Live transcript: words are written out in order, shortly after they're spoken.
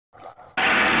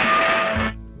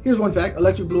Here's one fact: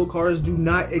 electric blue acaras do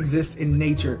not exist in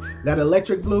nature. That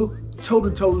electric blue,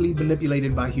 totally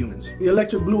manipulated by humans. The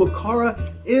electric blue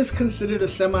acara is considered a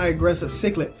semi-aggressive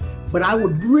cichlid, but I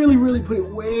would really put it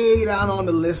way down on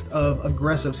the list of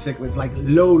aggressive cichlids, like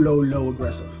low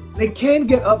aggressive. They can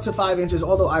get up to 5 inches,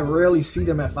 although I rarely see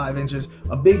them at 5 inches.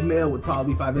 A big male would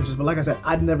probably be 5 inches, but like I said,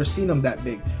 I've never seen them that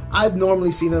big. I've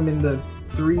normally seen them in the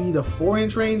 3 to 4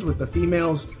 inch range, with the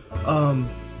females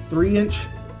 3 inch.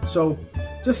 So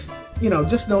just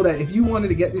know that if you wanted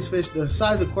to get these fish, the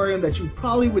size aquarium that you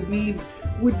probably would need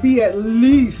would be at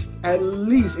least,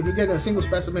 if you're getting a single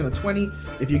specimen, a 20.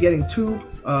 If you're getting 2,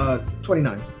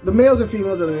 29. The males and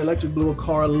females of the electric blue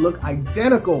acara look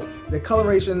identical. The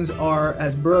colorations are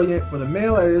as brilliant for the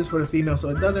male as it is for the female, so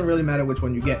it doesn't really matter which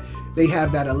one you get. They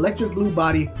have that electric blue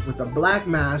body with a black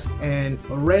mask and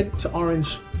a red to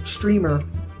orange streamer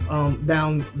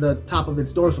down the top of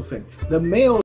its dorsal fin. The male